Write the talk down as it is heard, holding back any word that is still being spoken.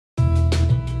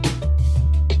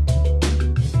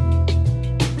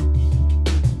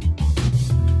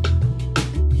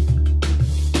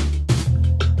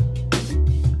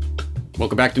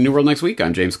back to New World Next Week.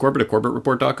 I'm James Corbett of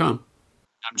CorbettReport.com.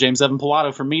 I'm James Evan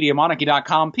Pilato from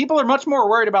MediaMonarchy.com. People are much more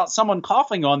worried about someone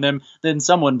coughing on them than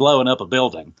someone blowing up a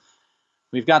building.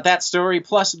 We've got that story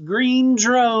plus green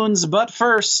drones, but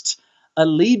first,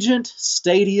 Allegiant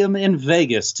Stadium in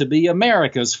Vegas to be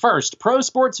America's first pro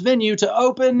sports venue to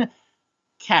open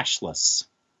cashless.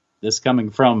 This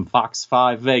coming from Fox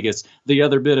 5 Vegas. The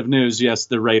other bit of news, yes,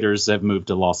 the Raiders have moved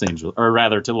to Los Angeles, or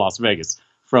rather to Las Vegas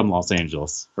from Los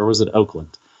Angeles. Or was it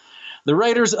Oakland? The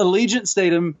Raiders' Allegiant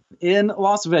Stadium in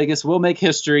Las Vegas will make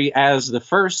history as the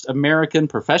first American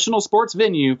professional sports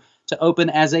venue to open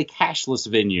as a cashless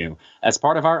venue, as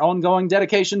part of our ongoing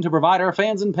dedication to provide our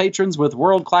fans and patrons with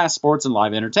world-class sports and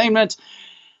live entertainment.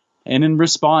 And in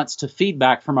response to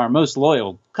feedback from our most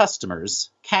loyal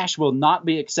customers, cash will not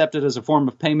be accepted as a form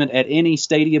of payment at any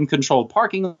stadium-controlled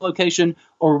parking location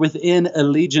or within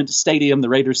Allegiant Stadium, the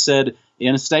Raiders said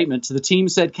in a statement. The team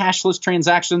said cashless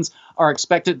transactions are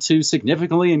expected to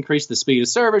significantly increase the speed of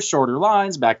service, shorter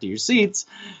lines, back to your seats.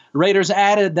 Raiders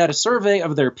added that a survey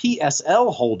of their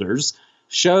PSL holders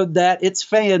showed that its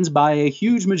fans, by a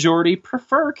huge majority,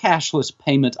 prefer cashless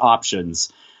payment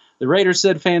options. The Raiders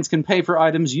said fans can pay for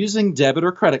items using debit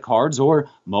or credit cards or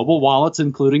mobile wallets,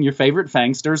 including your favorite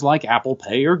fangsters like Apple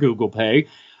Pay or Google Pay.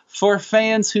 For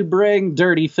fans who bring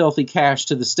dirty, filthy cash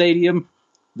to the stadium,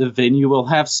 the venue will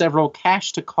have several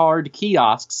cash-to-card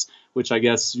kiosks, which I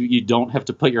guess you don't have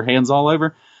to put your hands all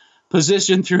over,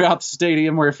 positioned throughout the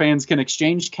stadium where fans can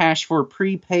exchange cash for a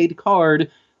prepaid card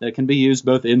that can be used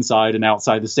both inside and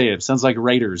outside the stadium. Sounds like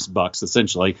Raiders bucks,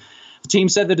 essentially. The team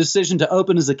said the decision to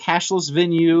open as a cashless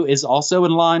venue is also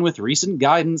in line with recent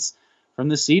guidance from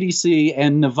the CDC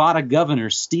and Nevada Governor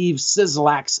Steve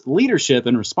Sisolak's leadership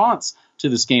in response to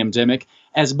the scamdemic,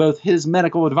 as both his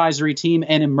medical advisory team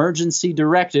and emergency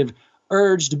directive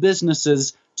urged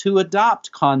businesses to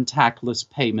adopt contactless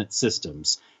payment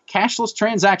systems. Cashless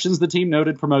transactions, the team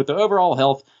noted, promote the overall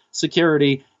health,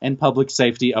 security, and public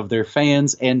safety of their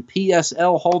fans and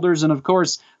PSL holders. And of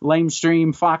course,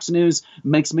 lamestream Fox News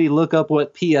makes me look up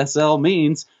what PSL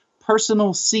means.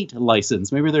 Personal seat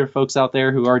license. Maybe there are folks out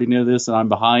there who already know this and I'm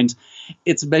behind.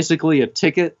 It's basically a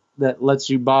ticket that lets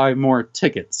you buy more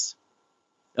tickets.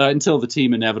 Until the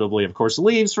team inevitably, of course,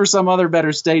 leaves for some other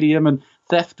better stadium and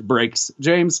theft breaks.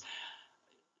 James,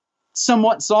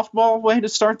 somewhat softball way to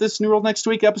start this New World Next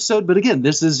Week episode, but again,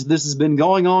 this has been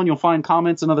going on. You'll find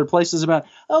comments in other places about,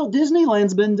 oh,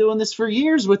 Disneyland's been doing this for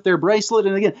years with their bracelet.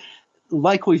 And again,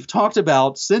 like we've talked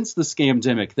about since the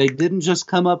scamdemic, they didn't just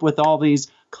come up with all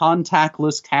these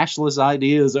contactless, cashless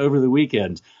ideas over the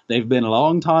weekend. They've been a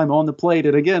long time on the plate,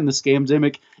 and again, the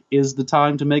scamdemic is the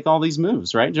time to make all these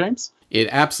moves, right, James? It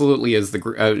absolutely is.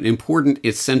 An important,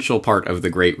 essential part of the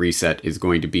Great Reset is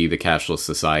going to be the cashless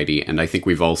society, and I think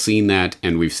we've all seen that,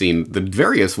 and we've seen the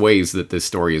various ways that this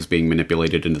story is being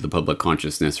manipulated into the public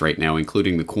consciousness right now,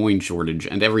 including the coin shortage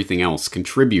and everything else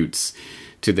contributes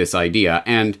to this idea.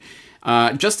 And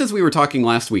just as we were talking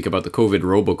last week about the COVID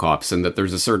robocops and that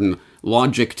there's a certain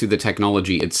logic to the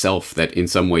technology itself that in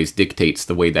some ways dictates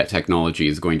the way that technology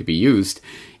is going to be used,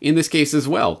 in this case as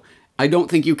well, I don't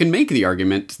think you can make the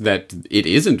argument that it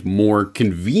isn't more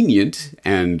convenient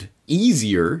and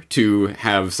easier to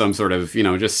have some sort of,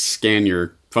 just scan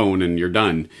your phone and you're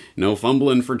done. No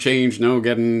fumbling for change, no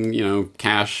getting,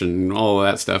 cash and all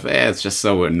that stuff. It's just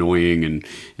so annoying, and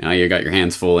you got your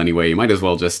hands full anyway. You might as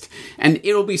well just... And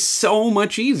it'll be so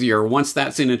much easier once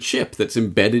that's in a chip that's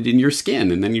embedded in your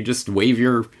skin, and then you just wave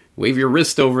your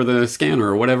wrist over the scanner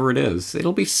or whatever it is.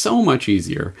 It'll be so much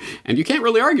easier. And you can't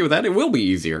really argue with that. It will be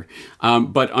easier.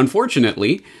 But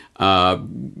unfortunately,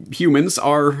 humans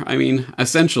are,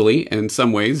 essentially, in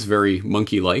some ways, very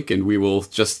monkey-like, and we will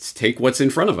just take what's in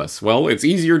front of us. Well, it's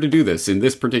easier to do this in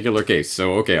this particular case,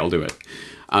 so okay, I'll do it.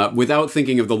 Without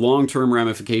thinking of the long-term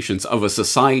ramifications of a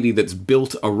society that's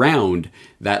built around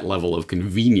that level of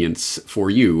convenience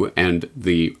for you and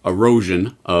the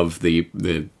erosion of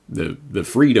the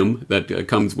freedom that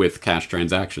comes with cash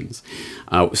transactions.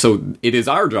 So it is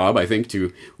our job, I think,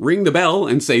 to ring the bell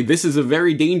and say this is a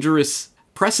very dangerous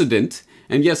precedent.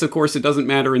 And yes, of course, it doesn't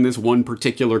matter in this one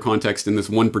particular context, in this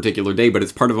one particular day, but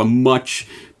it's part of a much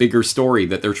bigger story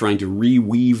that they're trying to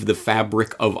reweave the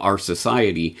fabric of our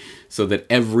society so that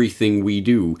everything we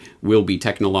do will be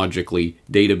technologically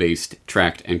databased,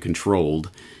 tracked, and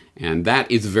controlled. And that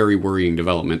is a very worrying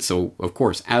development. So, of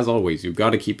course, as always, you've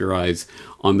got to keep your eyes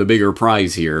on the bigger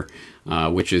prize here,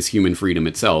 which is human freedom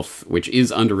itself, which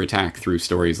is under attack through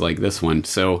stories like this one.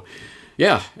 So,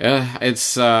 Yeah,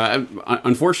 it's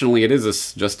unfortunately it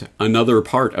is just another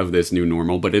part of this new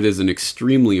normal, but it is an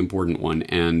extremely important one,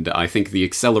 and I think the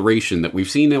acceleration that we've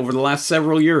seen over the last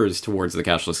several years towards the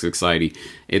cashless society,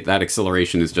 that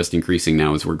acceleration is just increasing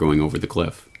now as we're going over the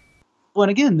cliff. Well,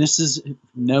 and again,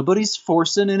 nobody's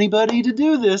forcing anybody to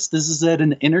do this. This is at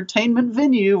an entertainment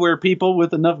venue where people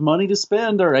with enough money to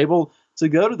spend are able to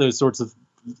go to those sorts of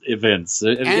events.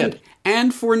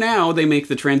 And for now, they make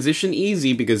the transition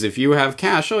easy, because if you have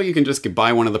cash, you can just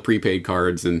buy one of the prepaid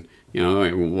cards, and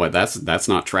that's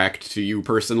not tracked to you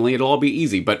personally. It'll all be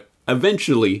easy. But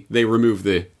eventually, they remove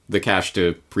the cash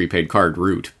to prepaid card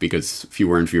route, because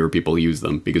fewer and fewer people use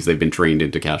them because they've been trained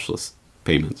into cashless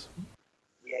payments.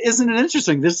 Isn't it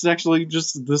interesting? This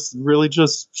really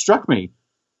just struck me.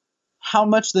 How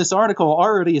much this article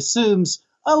already assumes,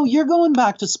 you're going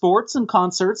back to sports and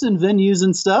concerts and venues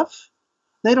and stuff.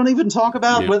 They don't even talk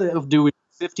about whether do we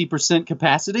 50%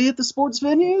 capacity at the sports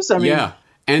venues. I mean, yeah.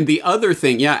 And the other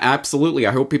thing, yeah, absolutely.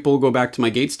 I hope people will go back to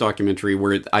my Gates documentary,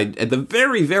 where at the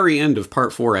very, very end of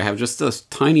part 4, I have just a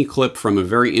tiny clip from a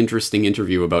very interesting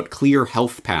interview about Clear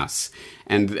Health Pass.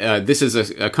 And this is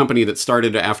a company that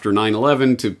started after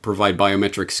 9/11 to provide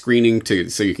biometric screening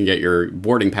so you can get your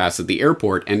boarding pass at the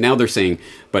airport. And now they're saying,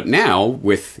 but now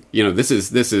with, this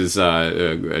is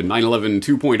 9/11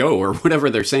 2.0 or whatever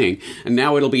they're saying. And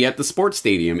now it'll be at the sports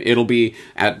stadium. It'll be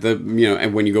at the,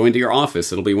 when you go into your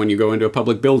office. It'll be when you go into a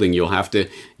public building. You'll have to,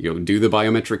 do the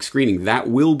biometric screening. That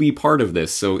will be part of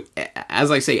this. So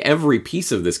as I say, every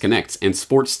piece of this connects. And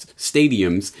sports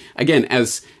stadiums, again,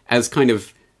 as kind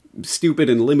of stupid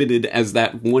and limited as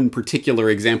that one particular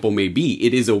example may be,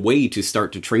 it is a way to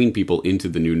start to train people into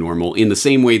the new normal, in the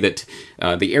same way that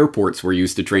the airports were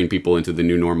used to train people into the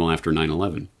new normal after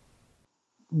 9/11.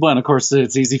 Well, and of course,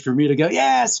 it's easy for me to go,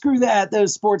 yeah, screw that,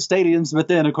 those sports stadiums. But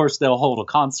then, of course, they'll hold a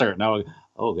concert. Now,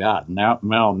 oh, God, now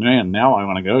I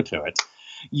want to go to it.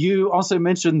 You also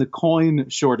mentioned the coin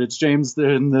shortage, James,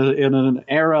 in an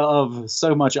era of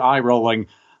so much eye rolling.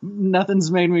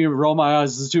 Nothing's made me roll my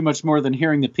eyes too much more than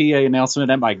hearing the PA announcement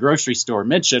at my grocery store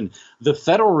mention the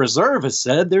Federal Reserve has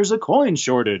said there's a coin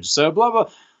shortage. So blah, blah.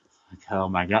 Oh,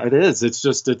 my God, it is.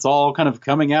 It's all kind of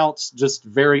coming out just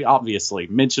very obviously,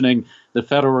 mentioning the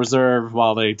Federal Reserve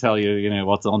while they tell you,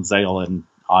 what's on sale in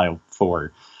aisle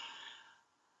 4.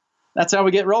 That's how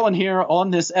we get rolling here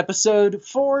on this episode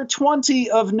 420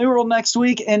 of New World Next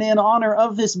Week. And in honor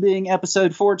of this being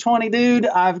episode 420, dude,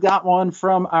 I've got one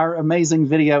from our amazing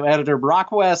video editor,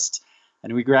 Brock West.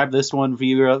 And we grabbed this one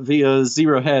via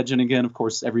Zero Hedge. And again, of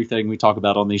course, everything we talk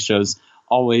about on these shows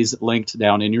always linked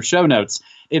down in your show notes.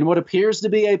 In what appears to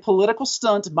be a political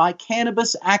stunt by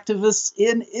cannabis activists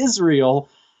in Israel,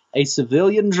 a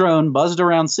civilian drone buzzed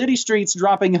around city streets,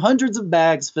 dropping hundreds of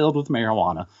bags filled with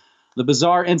marijuana. The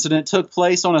bizarre incident took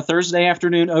place on a Thursday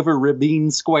afternoon over Rabin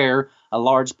Square, a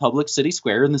large public city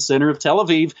square in the center of Tel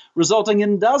Aviv, resulting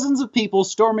in dozens of people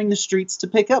storming the streets to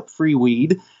pick up free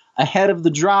weed. Ahead of the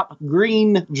drop,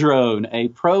 Green Drone, a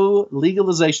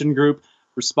pro-legalization group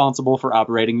responsible for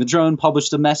operating the drone,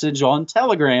 published a message on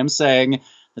Telegram saying,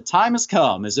 "The time has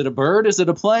come. Is it a bird? Is it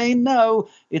a plane? No,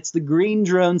 it's the Green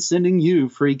Drone sending you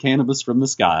free cannabis from the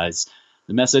skies."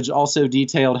 The message also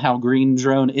detailed how Green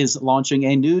Drone is launching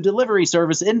a new delivery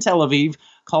service in Tel Aviv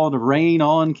called Rain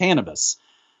on Cannabis.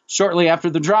 Shortly after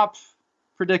the drop,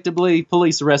 predictably,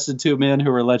 police arrested 2 men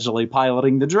who were allegedly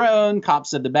piloting the drone.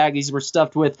 Cops said the baggies were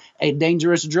stuffed with a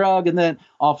dangerous drug, and that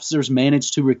officers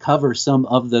managed to recover some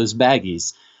of those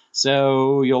baggies.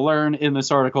 So you'll learn in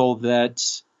this article that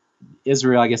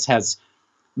Israel, I guess, has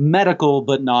medical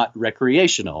but not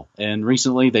recreational. And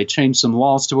recently they changed some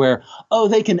laws to where,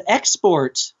 they can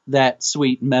export that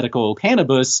sweet medical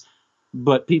cannabis,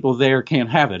 but people there can't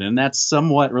have it. And that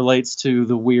somewhat relates to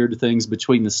the weird things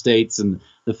between the states and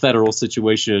the federal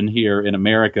situation here in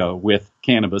America with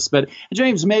cannabis. But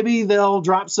James, maybe they'll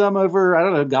drop some over, I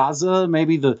don't know, Gaza,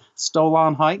 maybe the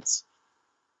Golan Heights.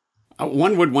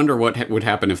 One would wonder what would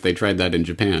happen if they tried that in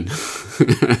Japan.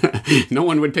 No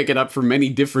one would pick it up for many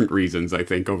different reasons, I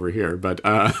think, over here. But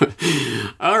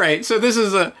all right, so this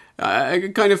is a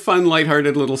kind of fun,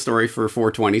 lighthearted little story for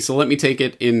 420. So let me take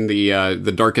it in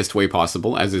the darkest way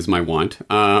possible, as is my wont.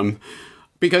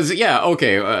 Because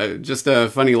just a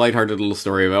funny, lighthearted little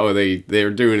story about they're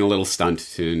doing a little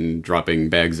stunt in dropping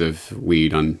bags of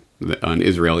weed on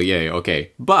Israel. Yay,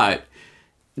 okay, but.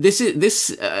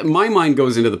 My mind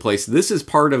goes into the place. This is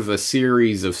part of a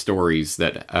series of stories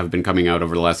that have been coming out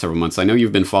over the last several months. I know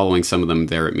you've been following some of them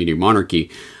there at Media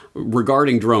Monarchy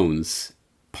regarding drones.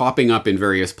 popping up in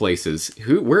various places.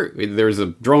 There's a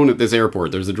drone at this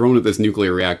airport, there's a drone at this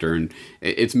nuclear reactor, and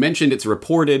it's mentioned, it's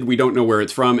reported, we don't know where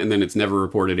it's from, and then it's never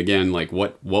reported again. Like,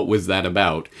 what was that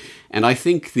about? And I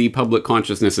think the public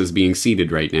consciousness is being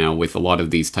seeded right now with a lot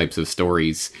of these types of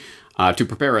stories to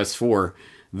prepare us for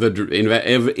the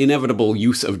inevitable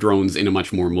use of drones in a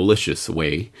much more malicious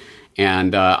way.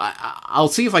 And I'll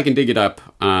see if I can dig it up.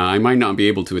 I might not be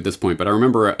able to at this point, but I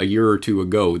remember a year or two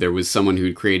ago, there was someone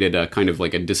who created a kind of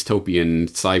like a dystopian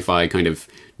sci-fi kind of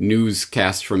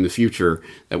newscast from the future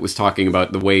that was talking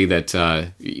about the way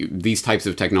that these types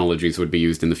of technologies would be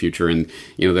used in the future. And,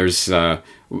 there's,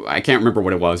 I can't remember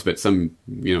what it was, but some,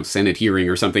 Senate hearing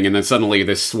or something. And then suddenly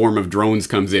this swarm of drones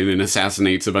comes in and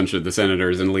assassinates a bunch of the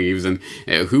senators and leaves. And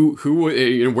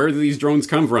where did these drones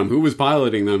come from? Who was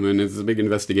piloting them? And it's a big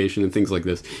investigation and things like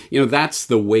this. That's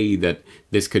the way that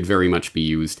this could very much be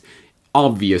used.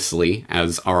 Obviously,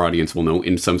 as our audience will know,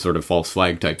 in some sort of false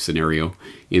flag type scenario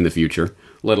in the future,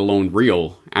 let alone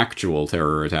real, actual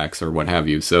terror attacks or what have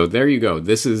you. So there you go.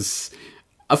 This is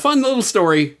a fun little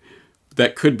story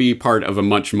that could be part of a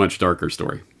much, much darker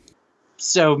story.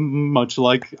 So much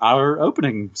like our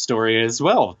opening story as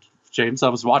well. James, I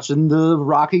was watching the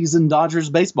Rockies and Dodgers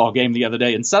baseball game the other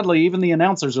day, and suddenly even the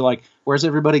announcers are like, where's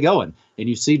everybody going? And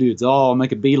you see dudes all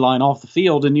make a beeline off the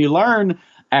field, and you learn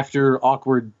after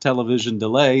awkward television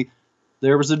delay,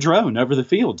 there was a drone over the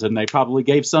field, and they probably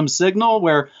gave some signal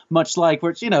where, much like,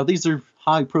 these are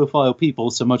high-profile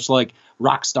people, so much like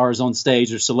rock stars on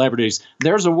stage or celebrities,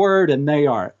 there's a word, and they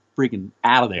are freaking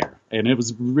out of there. And it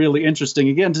was really interesting,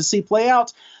 again, to see play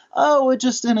out,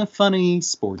 just in a funny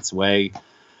sports way.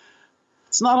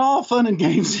 It's not all fun and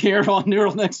games here on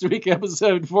Neural Next Week,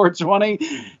 episode 420.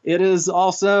 It is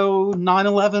also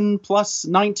 9/11 plus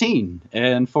 19.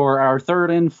 And for our third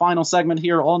and final segment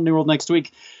here on Neural Next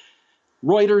Week,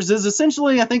 Reuters is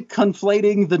essentially, I think,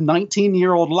 conflating the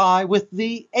 19-year-old lie with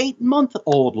the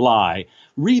 8-month-old lie.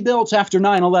 Rebuilt after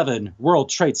 9/11, World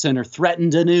Trade Center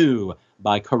threatened anew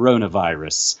by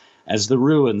coronavirus. As the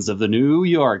ruins of the New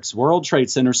York's World Trade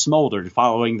Center smoldered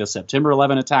following the September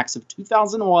 11 attacks of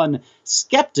 2001,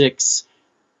 skeptics,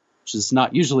 which is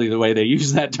not usually the way they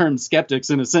use that term, skeptics,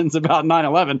 in a sentence about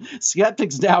 9/11,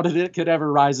 skeptics doubted it could ever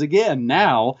rise again.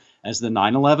 Now, as the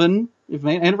 9/11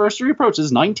 anniversary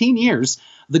approaches, 19 years,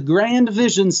 the grand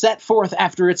vision set forth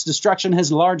after its destruction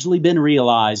has largely been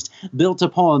realized, built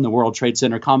upon the World Trade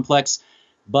Center complex.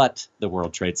 But the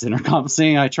World Trade Center complex,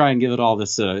 I try and give it all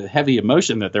this heavy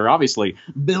emotion that they're obviously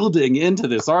building into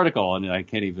this article, and I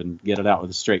can't even get it out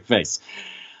with a straight face.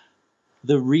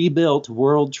 The rebuilt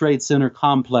World Trade Center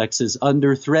complex is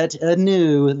under threat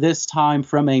anew, this time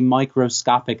from a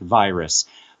microscopic virus.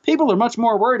 People are much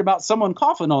more worried about someone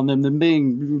coughing on them than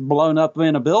being blown up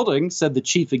in a building, said the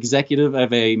chief executive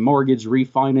of a mortgage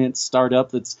refinance startup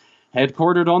that's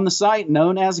headquartered on the site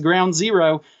known as Ground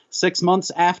Zero. 6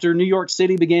 months after New York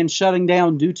City began shutting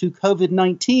down due to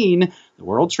COVID-19, the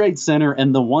World Trade Center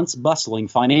and the once bustling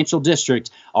financial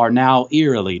district are now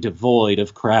eerily devoid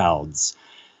of crowds.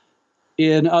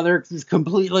 In other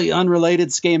completely unrelated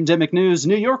scamdemic news,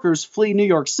 New Yorkers flee New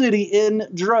York City in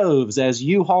droves as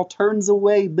U-Haul turns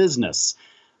away business.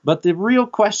 But the real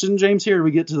question, James, here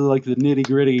we get to the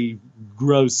nitty-gritty,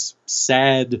 gross,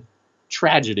 sad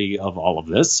tragedy of all of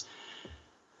this.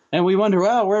 And we wonder,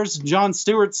 where's Jon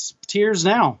Stewart's tears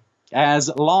now? As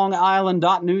Long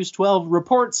Island.News 12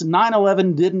 reports,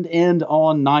 9/11 didn't end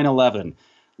on 9/11.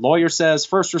 Lawyer says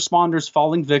first responders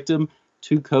falling victim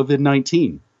to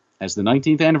COVID-19. As the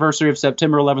 19th anniversary of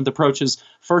September 11th approaches,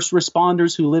 first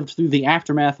responders who lived through the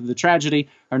aftermath of the tragedy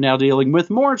are now dealing with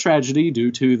more tragedy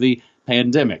due to the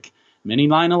pandemic. Many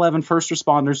 9/11 first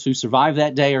responders who survived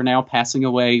that day are now passing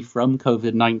away from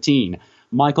COVID-19.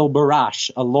 Michael Barash,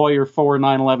 a lawyer for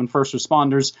 9/11 first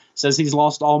responders, says he's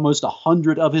lost almost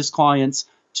 100 of his clients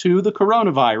to the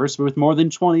coronavirus, with more than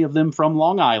 20 of them from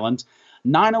Long Island.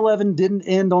 9/11 didn't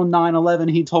end on 9/11,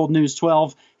 he told News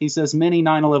 12. He says many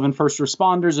 9/11 first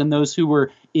responders and those who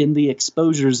were in the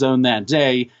exposure zone that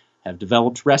day have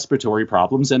developed respiratory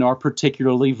problems and are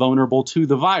particularly vulnerable to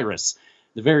the virus.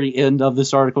 The very end of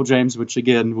this article, James, which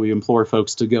again, we implore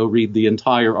folks to go read the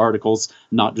entire articles,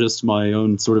 not just my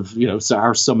own sort of,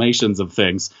 our summations of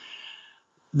things.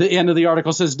 The end of the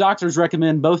article says doctors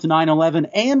recommend both 9/11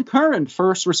 and current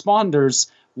first responders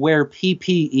wear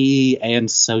PPE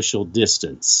and social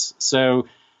distance. So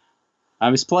I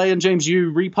was playing, James,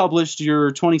 you republished your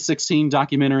 2016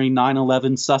 documentary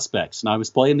 9/11 Suspects, and I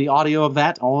was playing the audio of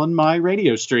that on my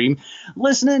radio stream,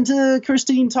 listening to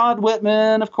Christine Todd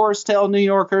Whitman, of course, tell New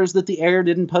Yorkers that the air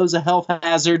didn't pose a health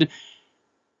hazard.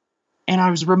 And I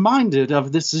was reminded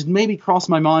of this, has maybe crossed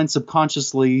my mind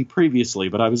subconsciously previously,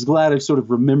 but I was glad I sort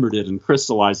of remembered it and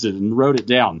crystallized it and wrote it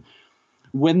down.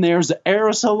 When there's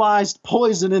aerosolized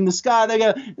poison in the sky, they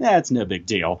go, that's no big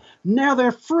deal. Now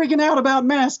they're freaking out about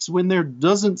masks when there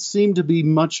doesn't seem to be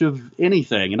much of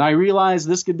anything. And I realize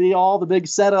this could be all the big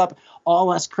setup.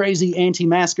 All us crazy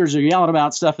anti-maskers are yelling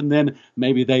about stuff, and then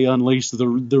maybe they unleash the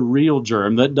real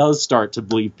germ that does start to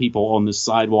bleed people on the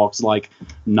sidewalks like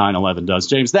 9/11 does,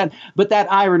 James. But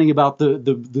that irony about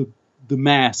the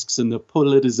masks and the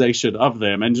politicization of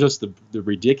them and just the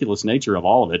ridiculous nature of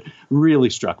all of it really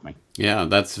struck me. Yeah,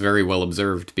 that's very well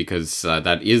observed, because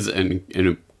that is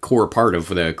a core part of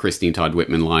the Christine Todd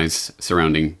Whitman lies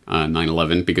surrounding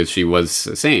 9/11, because she was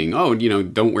saying, oh,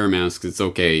 don't wear masks, it's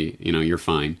okay, you're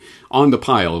fine. On the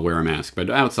pile, wear a mask, but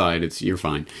outside, you're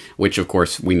fine. Which, of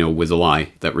course, we know was a lie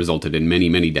that resulted in many,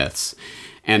 many deaths.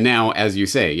 And now, as you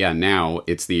say, now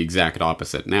it's the exact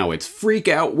opposite. Now it's freak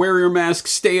out, wear your mask,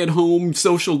 stay at home,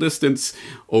 social distance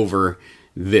over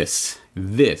this.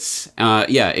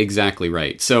 Yeah, exactly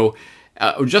right. So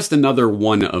just another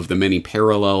one of the many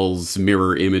parallels,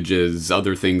 mirror images,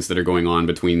 other things that are going on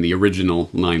between the original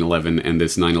 9/11 and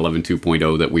this 9/11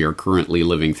 2.0 that we are currently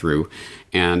living through.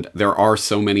 And there are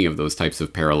so many of those types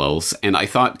of parallels. And I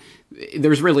thought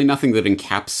there's really nothing that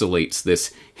encapsulates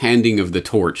this handing of the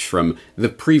torch from the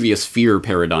previous fear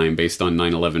paradigm based on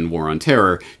 9/11 War on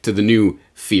Terror to the new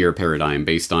fear paradigm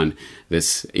based on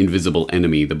this invisible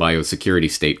enemy, the biosecurity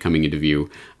state, coming into view.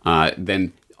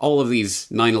 Then all of these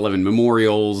 9/11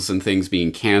 memorials and things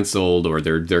being canceled, or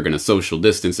they're going to social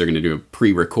distance, they're going to do it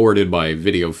pre-recorded by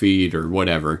video feed or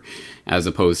whatever, as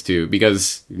opposed to,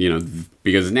 because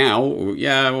now,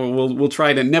 we'll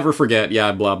try to never forget,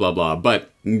 blah, blah, blah,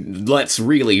 but let's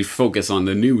really focus on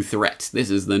the new threat. This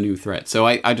is the new threat. So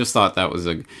I just thought that was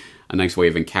a nice way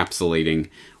of encapsulating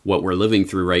what we're living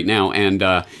through right now, and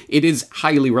it is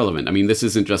highly relevant. I mean, this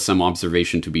isn't just some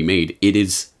observation to be made. It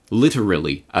is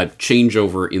literally a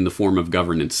changeover in the form of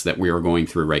governance that we are going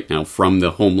through right now, from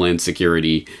the Homeland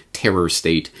Security terror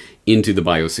state into the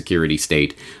biosecurity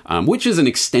state, which is an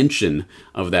extension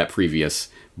of that previous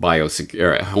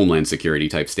Homeland Security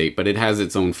type state, but it has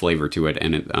its own flavor to it,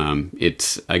 and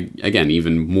it's, again,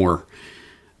 even more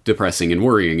depressing and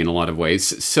worrying in a lot of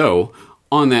ways. So,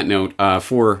 on that note,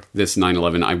 for this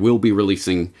 9/11, I will be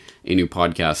releasing a new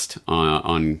podcast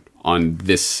on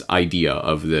this idea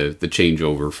of the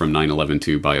changeover from 9/11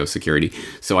 to biosecurity.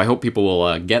 So I hope people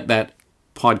will get that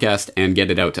podcast and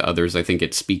get it out to others. I think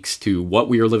it speaks to what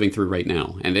we are living through right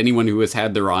now. And anyone who has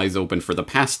had their eyes open for the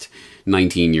past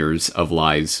 19 years of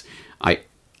lies,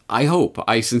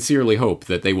 I sincerely hope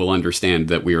that they will understand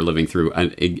that we are living through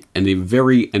a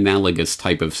very analogous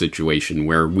type of situation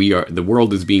where the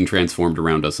world is being transformed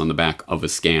around us on the back of a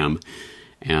scam.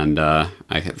 And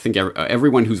I think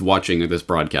everyone who's watching this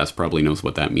broadcast probably knows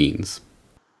what that means.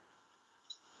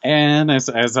 And as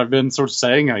I've been sort of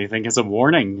saying, I think it's a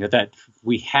warning that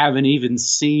we haven't even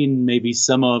seen maybe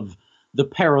some of the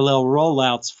parallel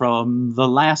rollouts from the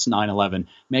last 9/11.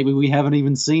 Maybe we haven't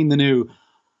even seen the new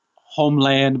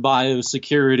Homeland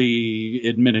Biosecurity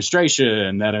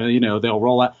Administration that, they'll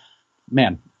roll out.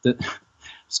 Man, I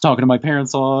was talking to my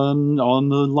parents on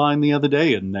the line the other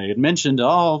day, and they had mentioned,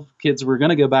 kids were going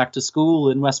to go back to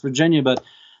school in West Virginia, but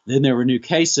then there were new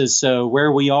cases. So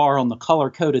where we are on the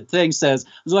color-coded thing says, I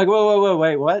was like, whoa,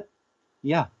 wait, what?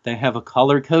 Yeah, they have a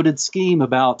color-coded scheme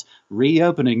about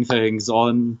reopening things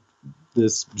on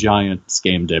this giant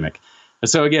scamdemic.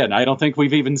 So again, I don't think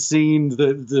we've even seen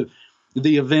the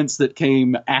events that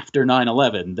came after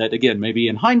 9/11 that, again, maybe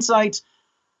in hindsight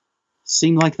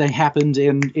seem like they happened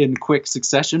in quick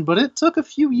succession, but it took a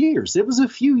few years. It was a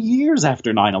few years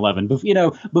after 9/11,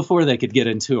 before they could get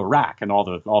into Iraq and all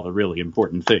the really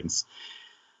important things.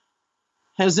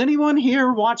 Has anyone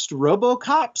here watched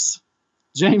RoboCops?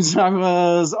 James, I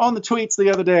was on the tweets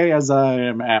the other day, as I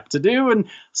am apt to do, and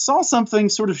saw something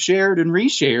sort of shared and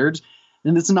reshared.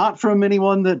 And it's not from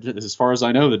anyone that, as far as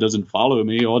I know, that doesn't follow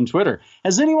me on Twitter.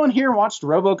 Has anyone here watched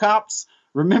RoboCops?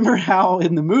 Remember how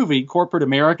in the movie, corporate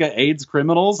America aids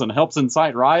criminals and helps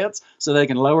incite riots so they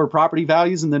can lower property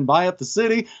values and then buy up the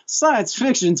city? Science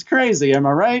fiction's crazy, am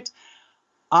I right?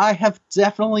 I have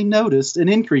definitely noticed an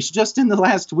increase just in the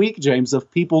last week, James,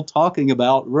 of people talking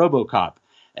about RoboCop.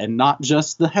 And not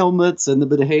just the helmets and the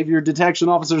behavior detection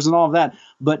officers and all of that,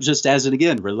 but just as it,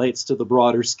 again, relates to the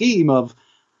broader scheme of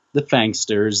the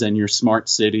Fangsters and your smart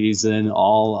cities and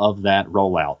all of that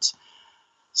rollout.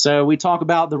 So we talk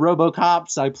about the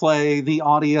RoboCops. I play the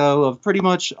audio of pretty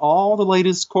much all the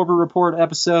latest Corbett Report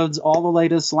episodes, all the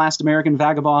latest Last American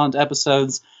Vagabond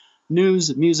episodes.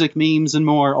 news, music, memes, and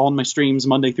more on my streams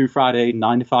Monday through Friday,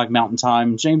 9 to 5 Mountain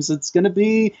Time. James, it's going to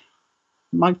be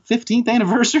my 15th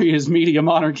anniversary as Media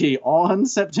Monarchy on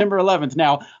September 11th.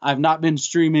 Now, I've not been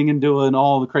streaming and doing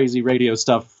all the crazy radio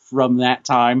stuff from that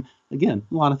time. Again,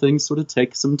 a lot of things sort of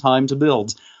take some time to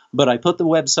build. But I put the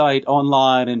website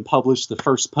online and published the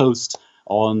first post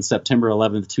on September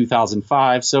 11th,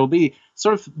 2005. So we'll be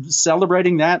sort of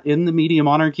celebrating that in the Media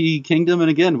Monarchy kingdom. And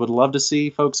again, would love to see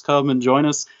folks come and join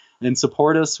us and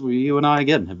support us. You and I,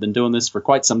 again, have been doing this for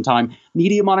quite some time.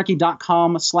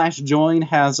 MediaMonarchy.com/join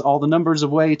has all the numbers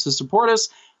of way to support us.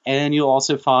 And you'll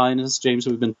also find, as James,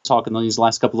 we've been talking these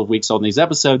last couple of weeks on these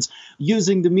episodes,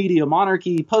 using the Media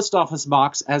Monarchy post office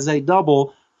box as a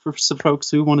double for some folks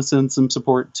who want to send some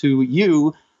support to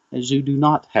you, as you do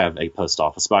not have a post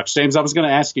office box. James, I was going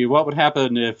to ask you, what would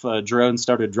happen if drones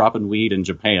started dropping weed in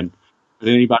Japan? Would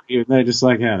anybody, they just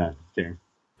like, yeah, no, care.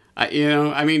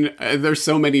 There's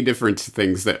so many different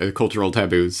things that cultural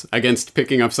taboos against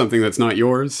picking up something that's not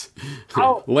yours,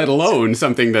 let alone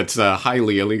something that's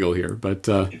highly illegal here. But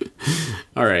all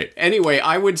right. Anyway,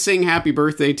 I would sing happy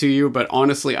birthday to you, but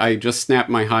honestly, I just snapped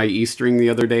my high E string the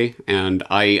other day, and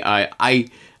I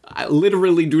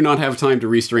literally do not have time to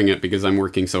restring it because I'm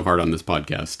working so hard on this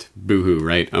podcast. Boo-hoo,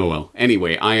 right? Oh well.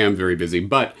 Anyway, I am very busy,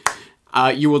 but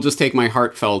you will just take my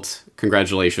heartfelt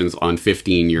congratulations on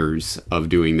 15 years of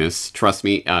doing this. Trust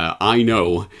me, I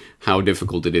know how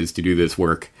difficult it is to do this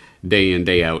work day in,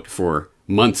 day out for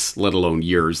months, let alone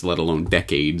years, let alone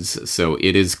decades. So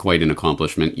it is quite an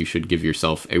accomplishment. You should give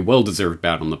yourself a well-deserved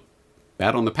pat on the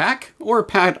pack or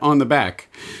pat on the back.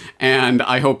 And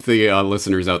I hope the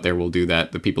listeners out there will do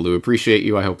that. The people who appreciate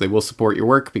you, I hope they will support your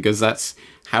work, because that's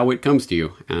how it comes to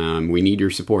you. We need your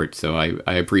support. So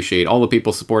I appreciate all the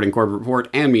people supporting Corbett Report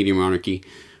and Media Monarchy.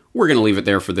 We're going to leave it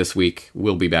there for this week.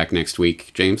 We'll be back next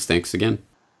week. James, thanks again.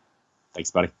 Thanks,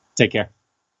 buddy. Take care.